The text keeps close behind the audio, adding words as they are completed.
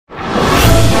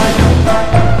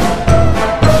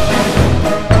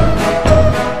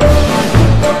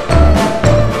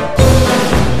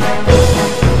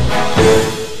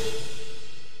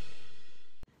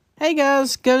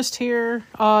with Ghost here.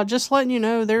 Just letting you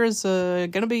know there is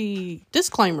gonna be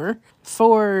disclaimer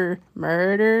for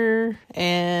murder,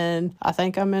 and I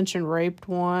think I mentioned raped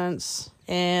once.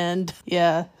 And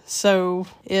yeah, so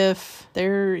if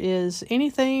there is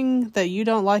anything that you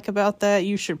don't like about that,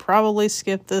 you should probably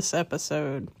skip this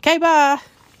episode. Okay, bye.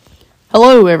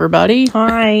 Hello, everybody.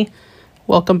 Hi.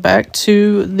 Welcome back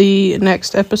to the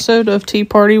next episode of Tea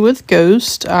Party with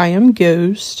Ghosts. I am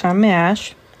Ghost. I'm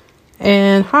Ash.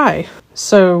 And hi.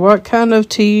 So, what kind of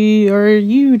tea are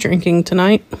you drinking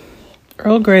tonight?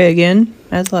 Earl Grey again,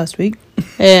 as last week.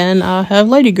 And I have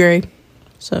Lady Grey.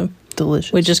 So,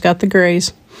 delicious. We just got the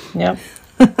Greys. Yep.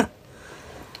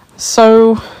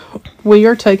 So, we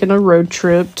are taking a road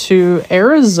trip to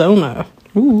Arizona.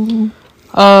 Ooh.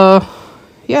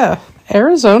 Yeah,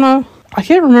 Arizona. I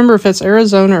can't remember if it's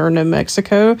Arizona or New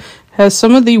Mexico. Has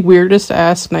some of the weirdest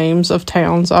ass names of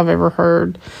towns I've ever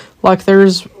heard. Like,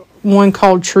 there's one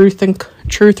called Truth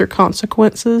or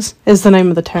Consequences is the name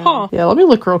of the town. Huh. Yeah, let me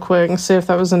look real quick and see if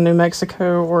that was in New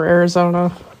Mexico or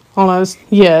Arizona. Almost.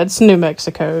 Yeah, it's New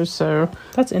Mexico, so.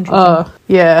 That's interesting.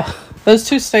 Yeah. Those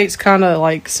two states kind of,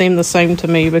 like, seem the same to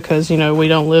me because, you know, we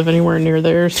don't live anywhere near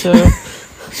there, so.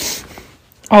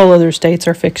 All other states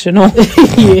are fictional.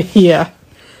 Yeah.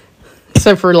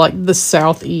 Except for, like, the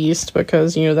southeast,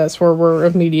 because, you know, that's where we're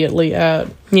immediately at.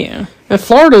 Yeah. And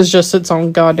Florida's just its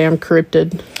own goddamn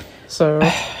cryptid. So.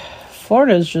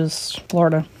 Florida's just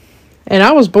Florida. And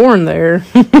I was born there.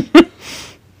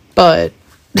 But.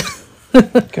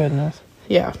 Goodness.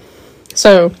 Yeah.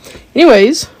 So,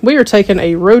 anyways, we are taking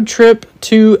a road trip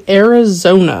to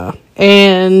Arizona.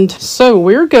 And so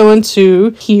we're going to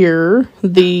hear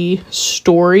the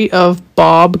story of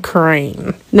Bob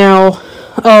Crane. Now,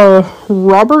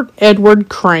 Robert Edward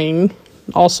Crane,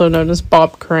 also known as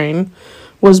Bob Crane,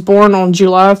 was born on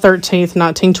July 13th,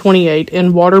 1928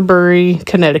 in Waterbury,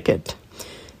 Connecticut.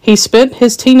 He spent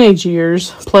his teenage years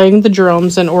playing the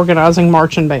drums and organizing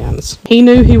marching bands. He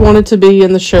knew he wanted to be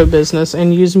in the show business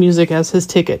and use music as his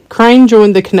ticket. Crane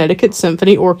joined the Connecticut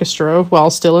Symphony Orchestra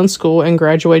while still in school and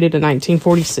graduated in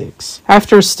 1946.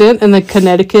 After a stint in the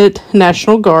Connecticut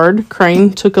National Guard,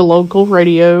 Crane took to local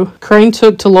radio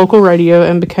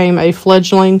and became a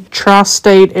fledgling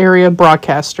tri-state area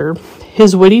broadcaster.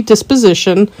 His witty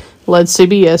disposition led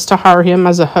CBS to hire him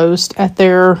as a host at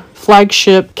their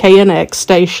flagship KNX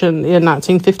station in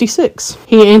 1956.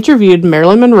 He interviewed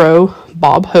Marilyn Monroe,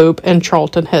 Bob Hope, and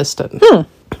Charlton Heston.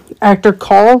 Actor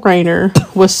Carl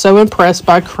Reiner was so impressed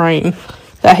by Crane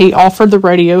that he offered the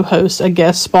radio host a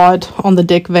guest spot on the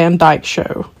Dick Van Dyke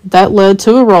Show. That led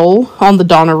to a role on the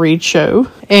Donna Reed Show,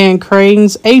 and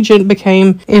Crane's agent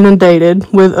became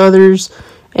inundated with others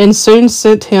and soon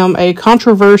sent him a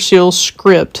controversial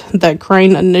script that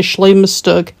Crane initially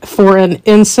mistook for an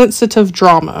insensitive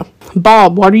drama.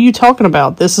 "Bob, what are you talking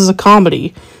about? This is a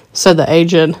comedy," said the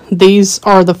agent. "These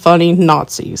are the funny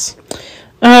Nazis."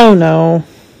 Oh, no.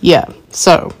 Yeah,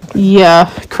 so, yeah,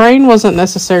 Crane wasn't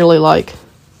necessarily, like,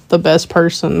 the best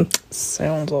person.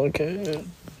 Sounds like it.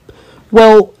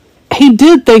 Well, he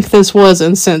did think this was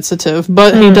insensitive,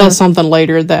 but he does something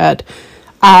later that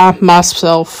I,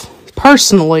 myself,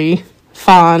 personally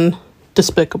find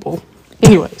despicable.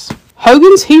 Anyways,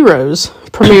 Hogan's Heroes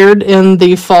premiered in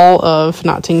the fall of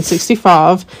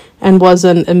 1965 and was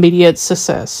an immediate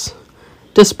success.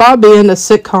 Despite being a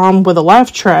sitcom with a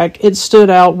laugh track, it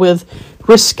stood out with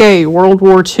risque World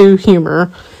War II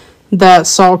humor that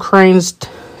saw Crane's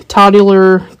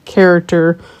titular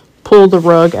character pull the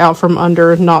rug out from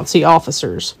under Nazi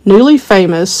officers. Newly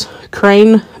famous,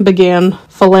 Crane began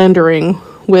philandering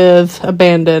with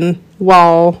abandon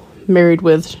while married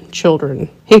with children.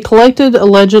 He collected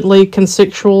allegedly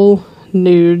consensual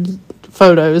nude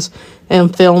photos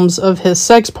and films of his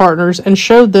sex partners and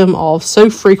showed them off so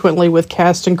frequently with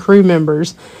cast and crew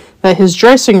members that his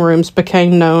dressing rooms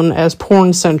became known as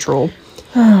Porn Central.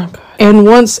 Oh, God. And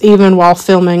once even while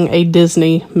filming a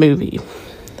Disney movie.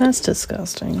 That's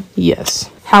disgusting. Yes.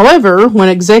 However, when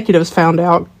executives found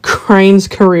out, Crane's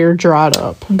career dried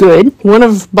up. Good. One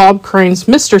of Bob Crane's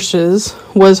mistresses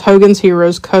was Hogan's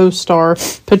Heroes co-star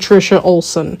Patricia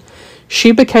Olson.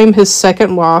 She became his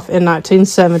second wife in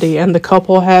 1970, and the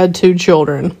couple had 2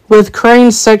 children. With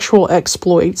Crane's sexual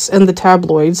exploits in the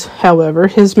tabloids, however,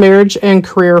 his marriage and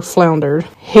career floundered.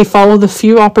 He followed the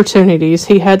few opportunities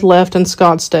he had left in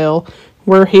Scottsdale,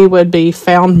 where he would be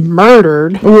found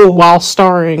murdered while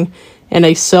starring in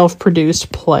a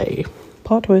self-produced play.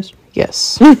 Plot twist.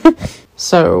 Yes.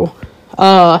 So,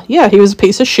 yeah, he was a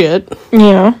piece of shit.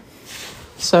 Yeah.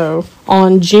 So,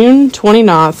 on June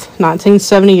 29th,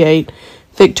 1978,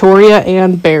 Victoria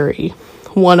Ann Barry,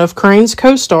 one of Crane's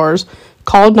co-stars,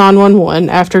 called 911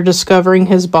 after discovering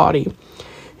his body.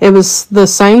 It was the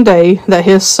same day that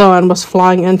his son was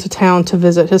flying into town to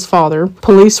visit his father.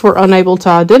 Police were unable to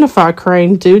identify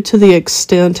Crane due to the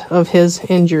extent of his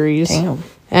injuries. Damn.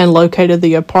 And located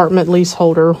the apartment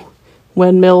leaseholder,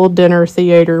 Windmill Dinner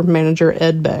Theater manager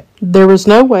Ed Beck. There was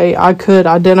no way I could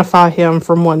identify him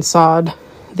from one side.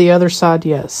 The other side,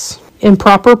 yes.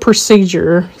 Improper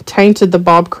procedure tainted the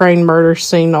Bob Crane murder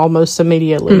scene almost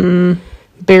immediately.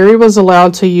 Barry was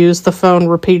allowed to use the phone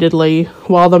repeatedly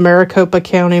while the Maricopa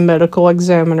County medical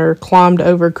examiner climbed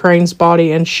over Crane's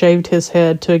body and shaved his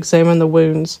head to examine the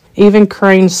wounds. Even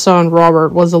Crane's son, Robert,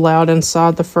 was allowed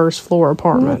inside the first floor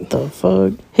apartment. What the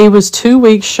fuck? He was 2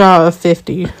 weeks shy of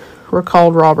 50,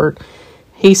 recalled Robert.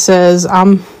 He says,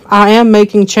 I am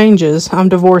making changes. I'm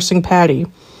divorcing Patty.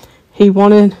 He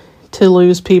wanted to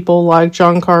lose people like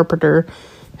John Carpenter,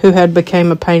 who had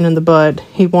become a pain in the butt.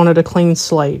 He wanted a clean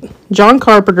slate. John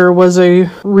Carpenter was a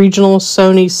regional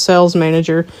Sony sales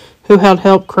manager who had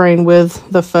helped Crane with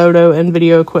the photo and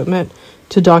video equipment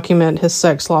to document his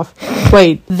sex life.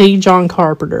 Wait, the John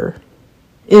Carpenter.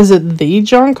 Is it the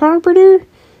John Carpenter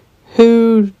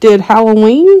who did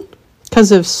Halloween?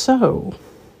 Because if so,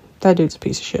 that dude's a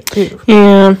piece of shit too.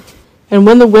 Yeah. And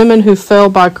when the women who fell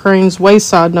by Crane's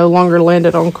wayside no longer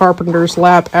landed on Carpenter's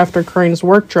lap after Crane's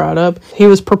work dried up, he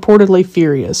was purportedly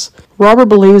furious. Robert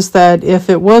believes that if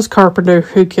it was Carpenter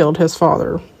who killed his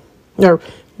father,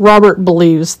 Robert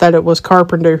believes that it was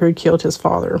Carpenter who killed his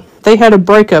father. They had a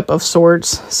breakup of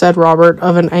sorts, said Robert,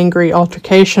 of an angry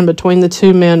altercation between the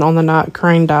two men on the night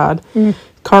Crane died.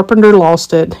 Carpenter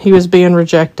lost it. He was being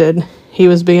rejected. He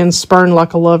was being spurned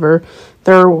like a lover.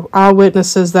 There were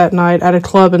eyewitnesses that night at a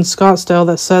club in Scottsdale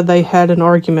that said they had an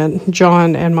argument,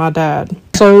 John and my dad.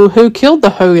 So who killed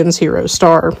the Hogan's Hero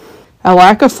star? A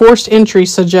lack of forced entry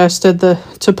suggested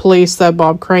to police that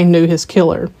Bob Crane knew his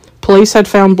killer. Police had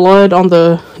found blood on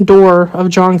the door of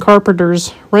John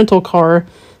Carpenter's rental car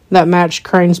that matched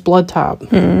Crane's blood type.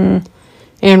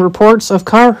 And reports of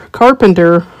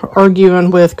Carpenter arguing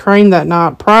with Crane that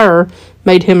night prior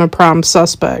made him a prime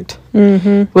suspect.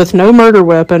 With no murder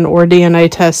weapon or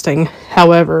DNA testing,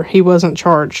 however, he wasn't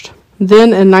charged.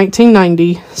 Then in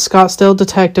 1990, Scottsdale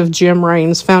detective Jim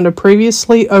Raines found a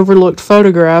previously overlooked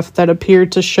photograph that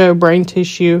appeared to show brain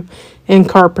tissue in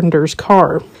Carpenter's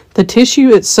car. The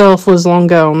tissue itself was long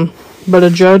gone, but a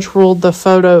judge ruled the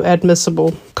photo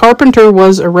admissible. Carpenter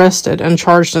was arrested and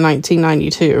charged in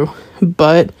 1992,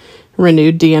 but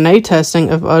renewed DNA testing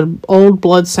of old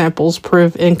blood samples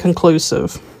proved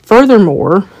inconclusive.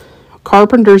 Furthermore,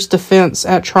 Carpenter's defense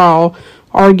at trial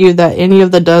argued that any of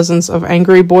the dozens of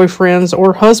angry boyfriends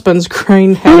or husbands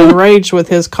Crane had enraged with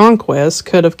his conquest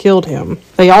could have killed him.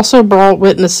 They also brought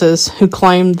witnesses who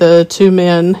claimed the two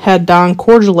men had dined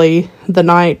cordially the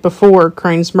night before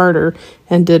Crane's murder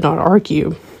and did not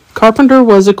argue. Carpenter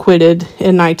was acquitted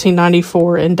in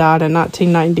 1994 and died in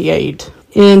 1998.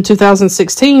 In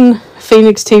 2016,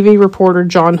 Phoenix TV reporter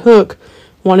John Hook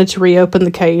wanted to reopen the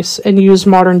case and use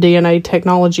modern DNA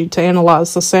technology to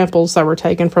analyze the samples that were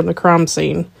taken from the crime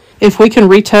scene. If we can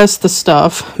retest the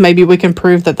stuff, maybe we can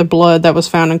prove that the blood that was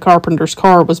found in Carpenter's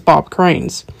car was Bob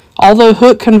Crane's. Although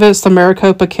Hook convinced the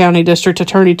Maricopa County District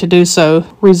Attorney to do so,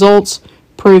 results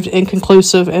proved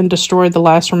inconclusive and destroyed the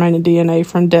last remaining DNA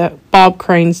from Bob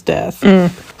Crane's death.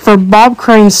 For Bob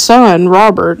Crane's son,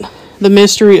 Robert, the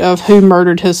mystery of who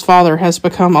murdered his father has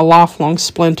become a lifelong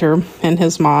splinter in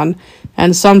his mind,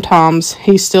 and sometimes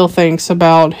he still thinks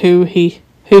about who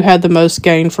had the most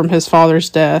gain from his father's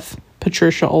death,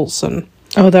 Patricia Olson.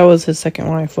 Oh, that was his second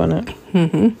wife, wasn't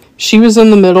it? She was in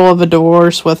the middle of a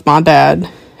divorce with my dad.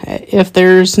 If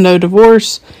there's no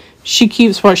divorce, she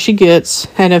keeps what she gets,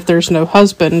 and if there's no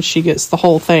husband, she gets the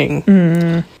whole thing.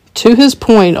 To his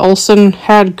point, Olson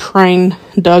had Crane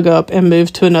dug up and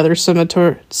moved to another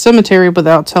cemetery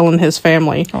without telling his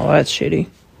family. Oh, that's shitty.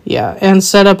 Yeah, and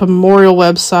set up a memorial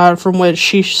website from which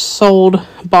she sold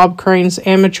Bob Crane's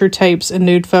amateur tapes and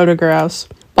nude photographs.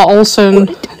 But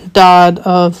Olson died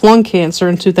of lung cancer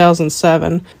in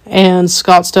 2007, and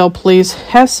Scottsdale police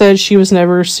have said she was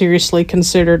never seriously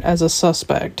considered as a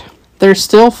suspect. There's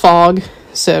still fog,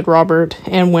 said Robert,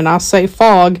 and when I say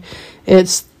fog,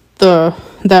 it's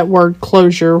that word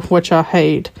closure, which I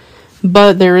hate.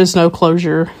 But there is no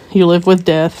closure. You live with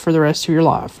death for the rest of your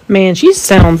life. Man, she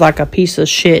sounds like a piece of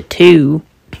shit, too.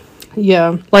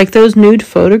 Yeah. Like those nude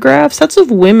photographs, that's of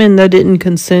women that didn't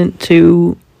consent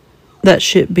to that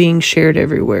shit being shared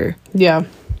everywhere. Yeah.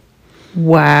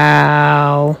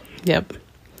 Wow. Yep.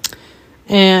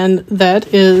 And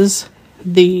that is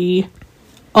the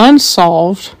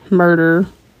unsolved murder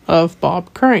of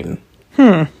Bob Crane.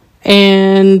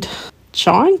 And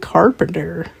John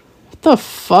Carpenter. What the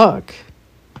fuck?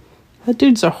 That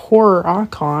dude's a horror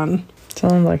icon.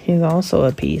 Sounds like he's also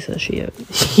a piece of shit.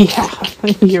 Yeah,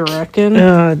 you reckon?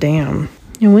 Damn.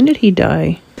 And when did he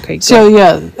die? Okay, so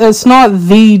yeah, it's not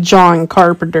the John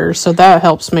Carpenter, so that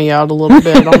helps me out a little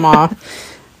bit on my...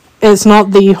 It's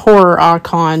not the horror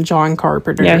icon John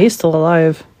Carpenter. Yeah, he's still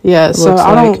alive. Yeah, so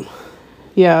I don't...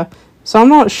 Yeah, so I'm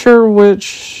not sure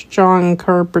which John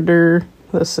Carpenter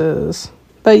this is.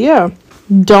 But yeah,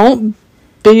 don't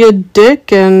be a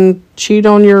dick and cheat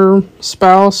on your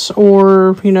spouse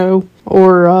or,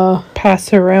 or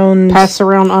pass around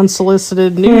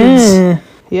unsolicited nudes.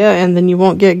 Yeah, and then you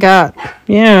won't get got.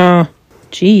 Yeah.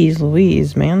 Jeez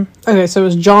Louise, man. Okay, so it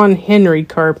was John Henry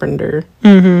Carpenter.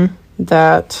 Mm-hmm.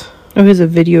 That... Oh, he's a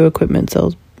video equipment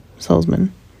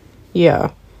salesman.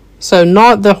 Yeah. So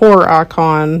not the horror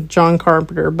icon John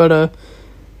Carpenter, but a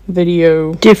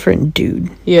video... Different dude.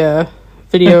 Yeah.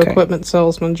 Video equipment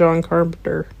salesman John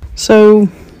Carpenter. So,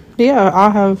 yeah, I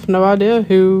have no idea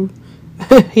who...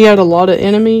 He had a lot of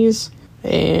enemies,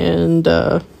 and...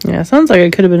 Yeah, sounds like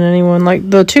it could have been anyone. Like,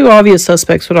 the two obvious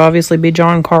suspects would obviously be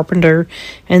John Carpenter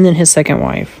and then his second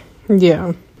wife.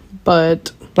 Yeah,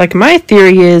 but... Like, my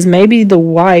theory is maybe the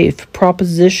wife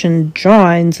propositioned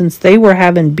John since they were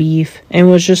having beef and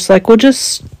was just like, well,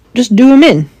 just do him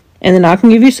in. And then I can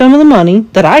give you some of the money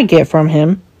that I get from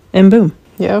him, and boom.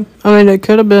 Yeah, I mean, it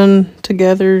could have been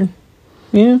together.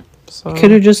 Yeah. So. It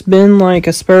could have just been, like,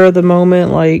 a spur of the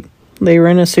moment, like, they were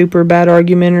in a super bad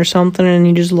argument or something, and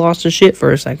he just lost his shit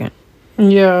for a second.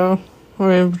 Yeah. I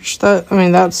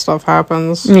mean, that stuff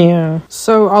happens. Yeah.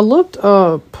 So, I looked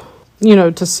up...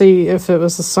 to see if it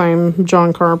was the same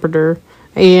John Carpenter,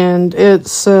 and it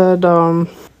said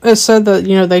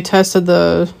that, they tested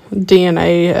the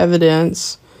DNA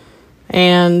evidence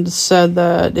and said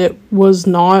that it was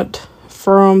not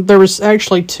from, there was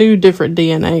actually 2 different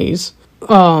DNAs,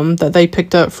 that they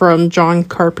picked up from John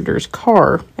Carpenter's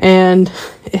car, and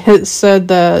it said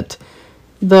that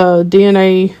the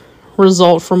DNA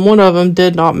result from one of them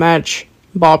did not match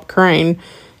Bob Crane,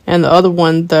 and the other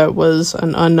one that was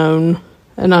an unknown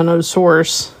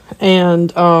source.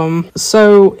 And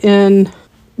so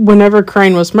whenever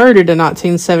Crane was murdered in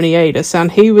 1978, it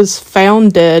sounded he was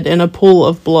found dead in a pool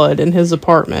of blood in his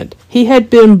apartment. He had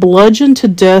been bludgeoned to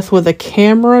death with a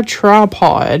camera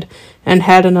tripod and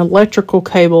had an electrical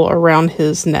cable around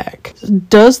his neck.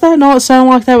 Does that not sound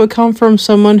like that would come from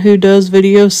someone who does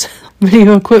video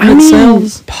equipment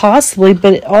sales? Possibly,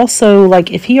 but also,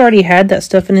 like, if he already had that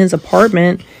stuff in his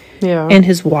apartment... Yeah. And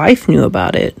his wife knew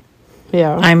about it.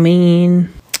 Yeah. I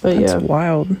mean, that's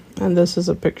wild. And this is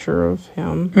a picture of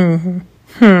him.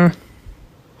 Mm-hmm.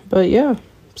 But yeah.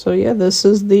 So yeah, this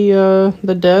is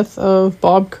the death of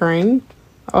Bob Crane.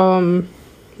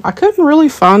 I couldn't really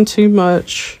find too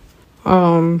much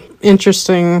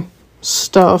interesting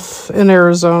stuff in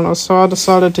Arizona, so I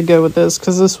decided to go with this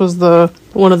because this was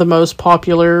one of the most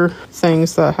popular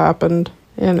things that happened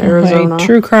in Arizona. Hey,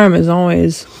 true crime is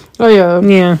always... Oh, yeah.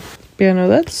 Yeah. Yeah, no,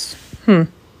 that's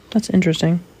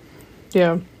interesting.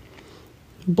 Yeah.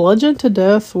 Bludgeoned to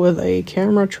death with a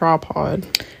camera tripod.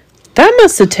 That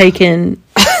must have taken...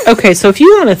 Okay, so if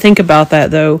you want to think about that,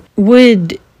 though,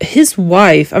 would his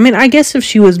wife... I mean, I guess if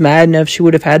she was mad enough, she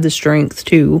would have had the strength,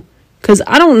 too. Because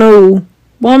I don't know...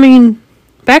 Well, I mean,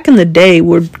 back in the day,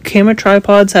 would camera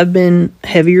tripods have been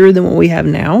heavier than what we have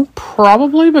now?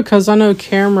 Probably, because I know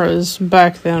cameras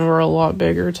back then were a lot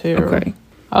bigger, too. Okay.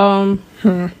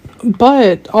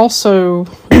 But also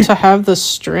to have the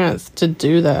strength to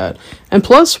do that. And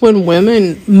plus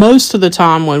most of the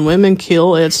time when women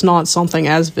kill, it's not something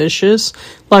as vicious.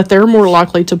 Like, they're more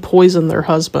likely to poison their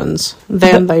husbands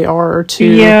than they are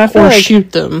to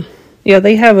shoot them. Yeah,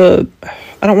 they have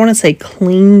I don't want to say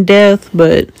clean death,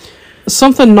 but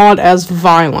something not as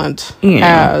violent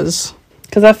as...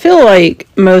 Because I feel like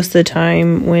most of the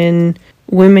time when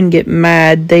women get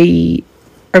mad, they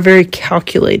are very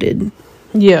calculated.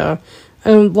 Yeah.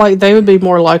 And, like, they would be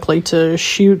more likely to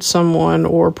shoot someone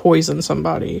or poison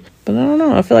somebody. But I don't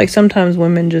know. I feel like sometimes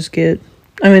women just get...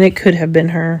 I mean, it could have been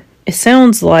her. It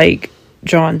sounds like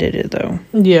John did it, though.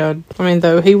 Yeah. I mean,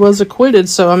 though, he was acquitted,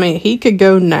 so, I mean, he could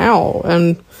go now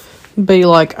and be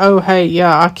like, oh, hey,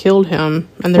 yeah, I killed him,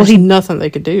 and there's nothing they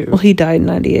could do. Well, he died in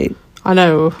 98. I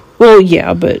know. Well,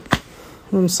 yeah, but...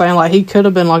 I'm saying, like, he could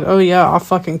have been like, oh, yeah, I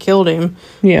fucking killed him.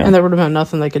 Yeah. And there would have been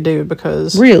nothing they could do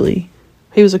because... Really?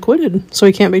 He was acquitted, so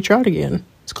he can't be tried again.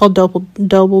 It's called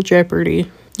double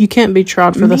jeopardy. You can't be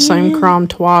tried for the same crime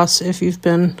twice if you've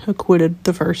been acquitted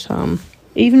the first time.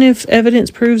 Even if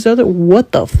evidence proves other...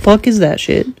 What the fuck is that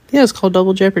shit? Yeah, it's called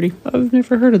double jeopardy. I've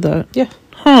never heard of that. Yeah.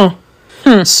 Huh.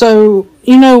 So,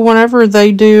 whenever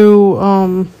they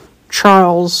do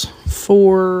trials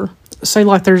for, say,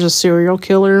 like there's a serial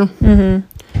killer,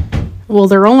 well,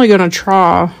 they're only going to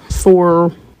try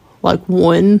for, like,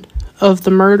 one of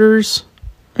the murders.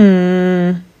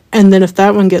 And then if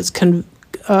that one gets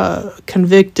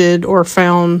convicted or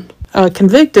found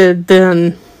convicted,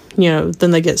 then,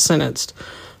 then they get sentenced.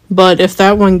 But if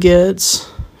that one gets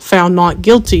found not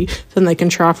guilty, then they can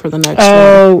try for the next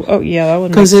one. Oh, yeah, that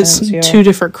would make sense. Because it's two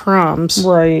different crimes.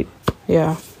 Right.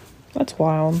 Yeah. That's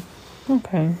wild.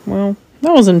 Okay, well,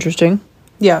 that was interesting.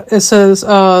 Yeah, it says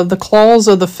the clause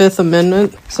of the Fifth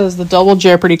Amendment says the double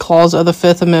jeopardy clause of the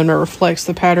Fifth Amendment reflects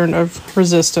the pattern of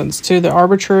resistance to the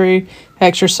arbitrary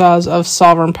exercise of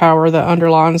sovereign power that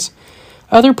underlines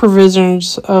other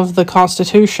provisions of the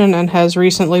Constitution and has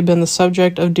recently been the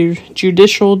subject of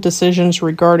judicial decisions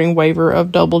regarding waiver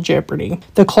of double jeopardy.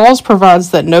 The clause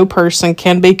provides that no person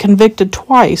can be convicted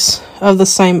twice of the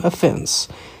same offense.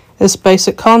 This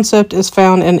basic concept is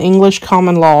found in English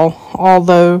common law,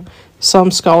 although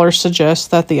some scholars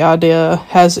suggest that the idea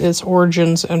has its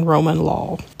origins in Roman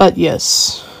law. But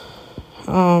yes.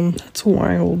 That's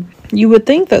wild. You would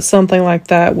think that something like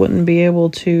that wouldn't be able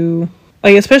to...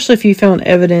 Like, especially if you found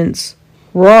evidence,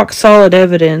 rock solid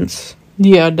evidence.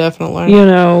 Yeah, definitely.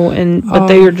 But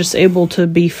they are just able to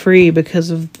be free because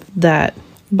of that.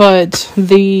 But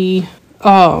I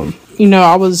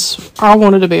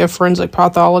wanted to be a forensic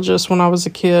pathologist when I was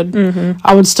a kid.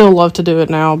 I would still love to do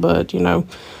it now, but,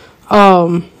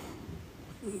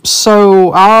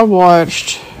 so I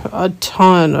watched a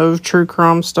ton of true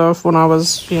crime stuff when I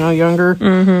was,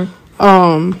 younger.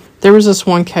 There was this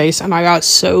one case, and I got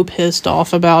so pissed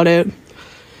off about it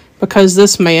because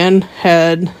this man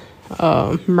had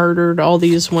murdered all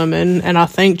these women, and I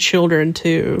think children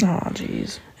too. Oh,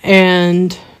 jeez.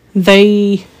 And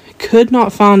they could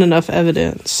not find enough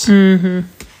evidence.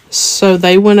 So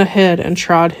they went ahead and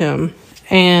tried him,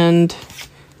 and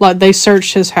they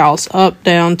searched his house up,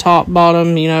 down, top,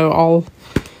 bottom, all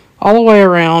the way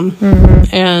around,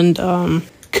 and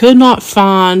could not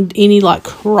find any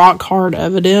rock hard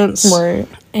evidence. Right.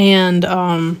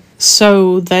 And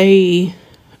so they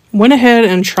went ahead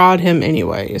and tried him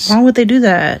anyways. Why would they do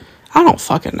that? I don't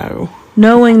fucking know.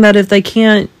 Knowing that if they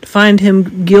can't find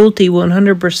him guilty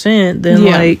 100%,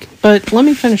 then But let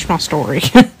me finish my story.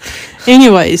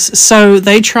 Anyways, so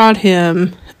they tried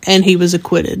him and he was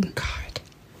acquitted. God.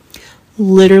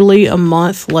 Literally a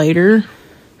month later,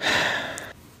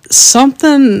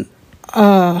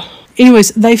 anyways,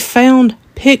 they found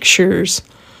pictures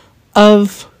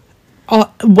of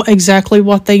exactly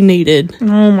what they needed.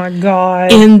 Oh my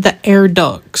God. In the air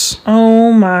ducts.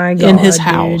 Oh my God. In his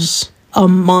house. A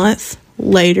month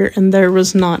later, and there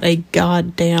was not a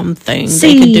goddamn thing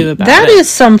they could do about it. That is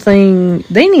something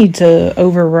they need to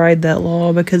override that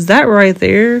law, because that right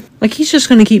there, he's just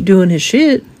going to keep doing his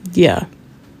shit. Yeah.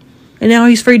 And now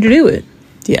he's free to do it.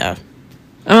 Yeah.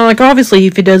 Obviously,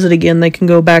 if he does it again, they can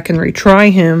go back and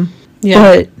retry him.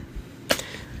 Yeah.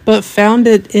 But found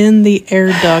it in the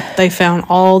air duct. They found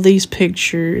all these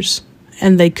pictures,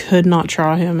 and they could not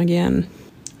try him again.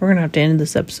 We're going to have to end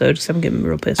this episode because I'm getting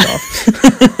real pissed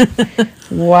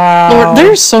off. Wow. Lord,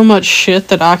 there's so much shit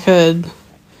that I could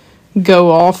go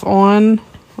off on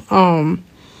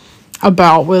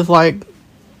about with,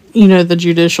 the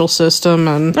judicial system.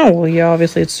 And oh, well, yeah,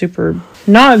 obviously it's super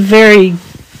not very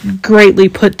greatly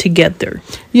put together.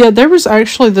 Yeah, there was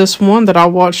actually this one that I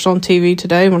watched on TV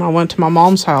today when I went to my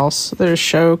mom's house. There's a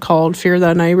show called Fear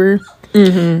Thy Neighbor.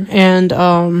 And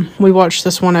we watched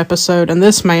this one episode, and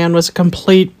this man was a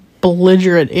complete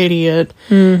belligerent idiot.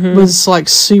 Was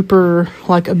super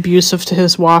abusive to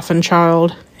his wife and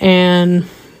child, and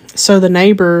so the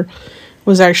neighbor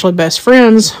was actually best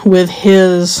friends with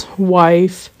his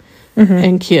wife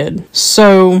and kid.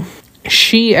 So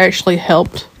she actually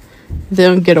helped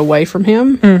them get away from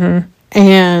him,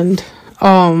 and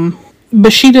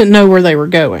but she didn't know where they were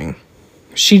going.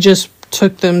 She just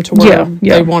took them to where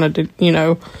they wanted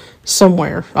to,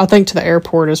 somewhere. I think to the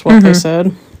airport is what they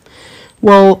said.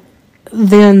 Well,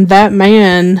 then that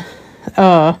man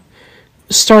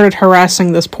started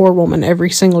harassing this poor woman every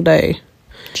single day.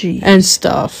 Jeez. And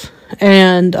stuff.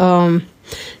 And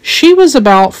she was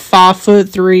about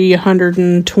 5'3",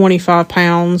 125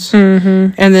 pounds.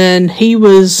 And then he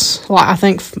was, I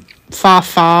think,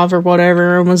 5'5" or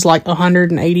whatever, and was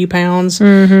 180 pounds.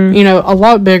 A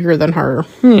lot bigger than her.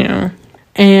 Yeah.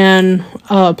 And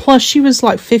plus she was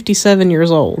 57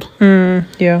 years old.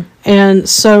 Yeah. And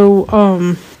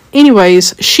so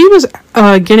anyways, she was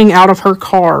getting out of her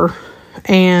car,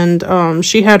 and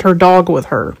she had her dog with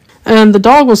her. And the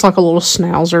dog was like a little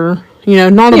schnauzer,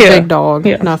 not a big dog,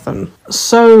 nothing.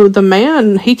 So the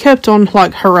man, he kept on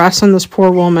like harassing this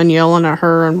poor woman, yelling at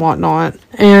her and whatnot.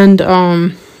 And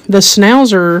the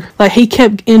schnauzer, like, he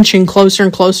kept inching closer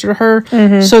and closer to her.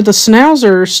 Mm-hmm. So the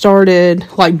schnauzer started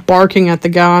like barking at the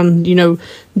guy and,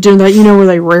 doing that, where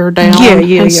they rear down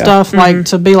and stuff, mm-hmm. like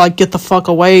to be like, get the fuck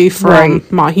away from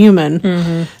my human.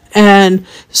 Mm-hmm. And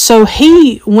so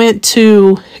he went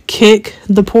to kick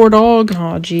the poor dog.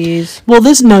 Oh, jeez. Well,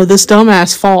 this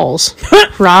dumbass falls,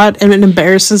 right? And it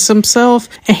embarrasses himself.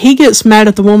 And he gets mad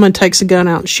at the woman, takes a gun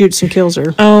out, and shoots and kills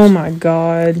her. Oh, my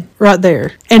God. Right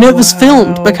there. And it was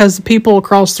filmed because the people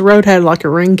across the road had like a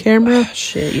Ring camera.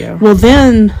 Shit, yeah. Well,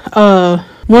 then,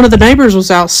 one of the neighbors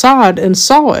was outside and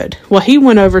saw it. Well, he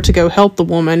went over to go help the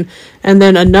woman, and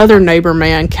then another neighbor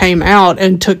man came out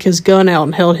and took his gun out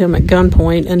and held him at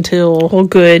gunpoint until... Well,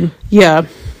 good. Yeah.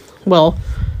 Well,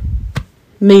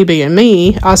 me being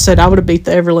me, I said I would have beat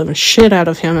the ever-living shit out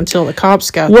of him until the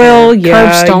cops got there. Well, yeah,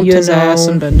 curb stomped his ass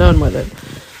and been done with it.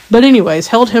 But anyways,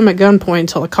 held him at gunpoint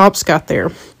until the cops got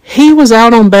there. He was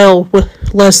out on bail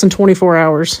with less than 24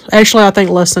 hours. Actually, I think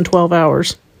less than 12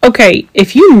 hours. Okay,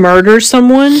 if you murder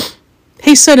someone...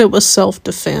 He said it was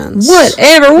self-defense.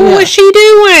 Whatever. What was she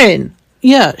doing?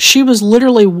 Yeah, she was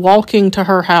literally walking to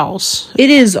her house.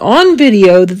 It is on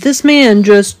video that this man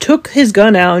just took his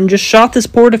gun out and just shot this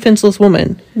poor defenseless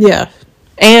woman. Yeah.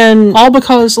 And... all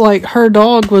because, like, her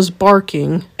dog was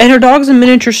barking. And her dog's a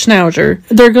miniature schnauzer.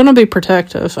 They're gonna be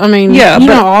protective. I mean, yeah,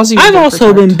 Ozzy I've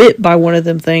also been bit by one of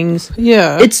them things.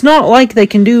 Yeah. It's not like they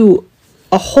can do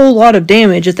a whole lot of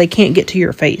damage if they can't get to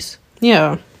your face.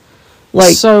 Yeah.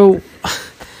 Like... So...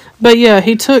 But yeah,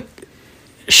 he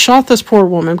shot this poor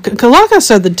woman. Because like I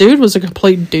said, the dude was a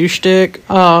complete douche dick.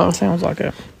 Sounds like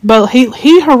it. But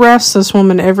he harassed this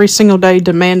woman every single day,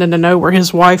 demanding to know where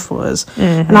his wife was.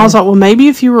 Mm-hmm. And I was like, well, maybe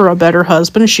if you were a better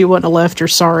husband, she wouldn't have left your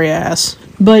sorry ass.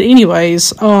 But anyways,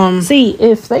 see,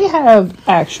 if they have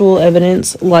actual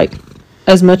evidence, like,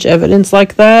 as much evidence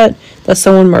like that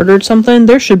someone murdered something,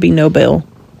 there should be no bail.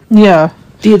 Yeah.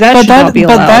 Dude, that should not be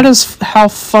allowed. But that is how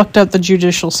fucked up the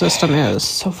judicial system is.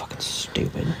 So fucking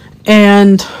stupid.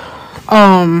 And,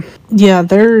 yeah,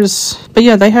 but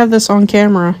yeah, they have this on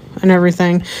camera and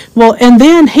everything. Well, and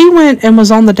then he went and was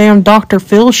on the damn Dr.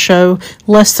 Phil show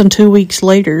less than 2 weeks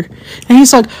later. And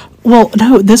he's like, well,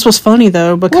 no, this was funny,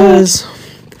 though, because... What?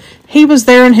 He was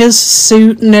there in his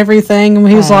suit and everything, and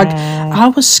he was like, I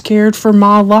was scared for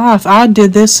my life. I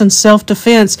did this in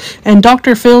self-defense. And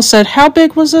Dr. Phil said, how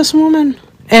big was this woman?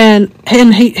 And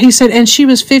he said, and she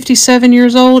was 57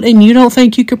 years old, and you don't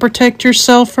think you could protect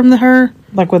yourself from her?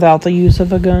 Like without the use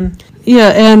of a gun?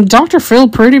 Yeah, and Dr. Phil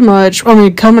pretty much, I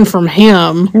mean, coming from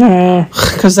him,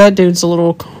 because that dude's a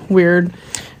little weird.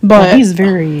 But well, he's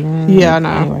very... yeah, I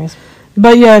know. Anyways.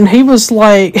 But yeah, and he was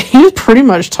like, he pretty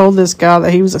much told this guy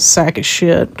that he was a sack of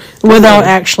shit without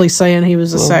actually saying he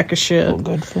was a sack of shit. Well,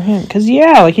 good for him. Because,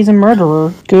 yeah, like, he's a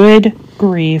murderer. Good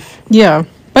grief. Yeah.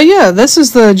 But yeah, this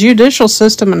is the judicial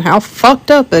system and how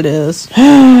fucked up it is.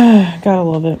 Gotta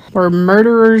love it. Where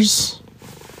murderers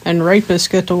and rapists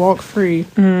get to walk free.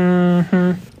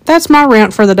 Mm-hmm. That's my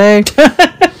rant for the day.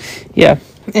 Yeah.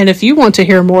 And if you want to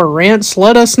hear more rants,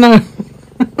 let us know.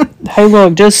 Hey,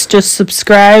 look, just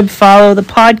subscribe, follow the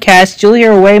podcast. You'll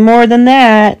hear way more than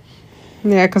that.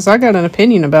 Yeah, because I got an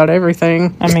opinion about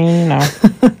everything. I mean,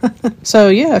 So,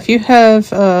 yeah, if you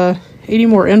have any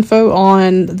more info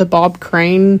on the Bob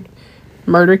Crane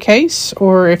murder case,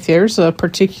 or if there's a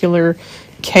particular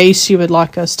case you would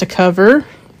like us to cover,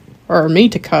 or me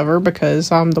to cover,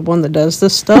 because I'm the one that does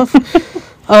this stuff,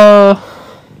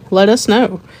 let us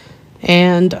know.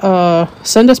 And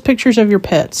send us pictures of your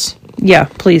pets. Yeah,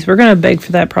 please. We're going to beg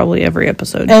for that probably every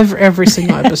episode. Every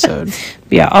single episode.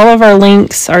 Yeah, all of our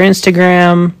links, our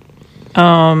Instagram,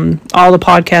 all the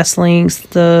podcast links,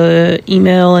 the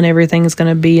email and everything is going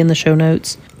to be in the show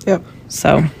notes. Yep.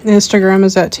 So Instagram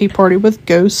is at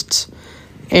teapartywithghosts,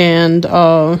 and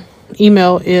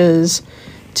email is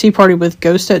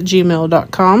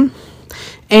teapartywithghosts@gmail.com.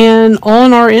 And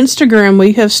on our Instagram,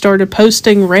 we have started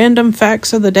posting random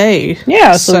facts of the day.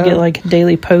 Yeah, so we get like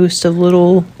daily posts of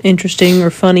little interesting or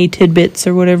funny tidbits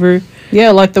or whatever.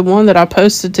 Yeah, like the one that I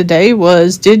posted today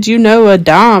was, did you know a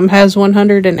dime has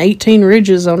 118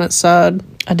 ridges on its side?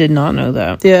 I did not know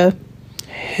that. Yeah.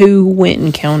 Who went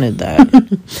and counted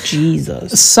that?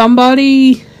 Jesus.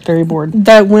 Somebody... very bored.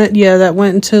 That went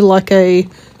into like a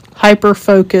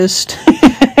hyper-focused,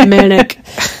 manic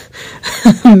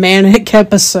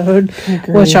episode,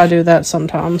 which I do that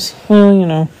sometimes. Well, you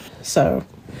know. So,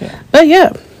 yeah. But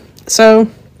yeah. So,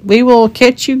 we will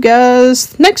catch you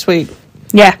guys next week.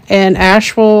 Yeah. And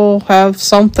Ash will have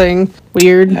something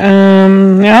weird.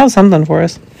 Yeah, I'll have something for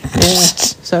us. Yeah.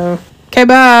 So, okay,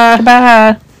 bye.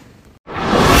 Bye.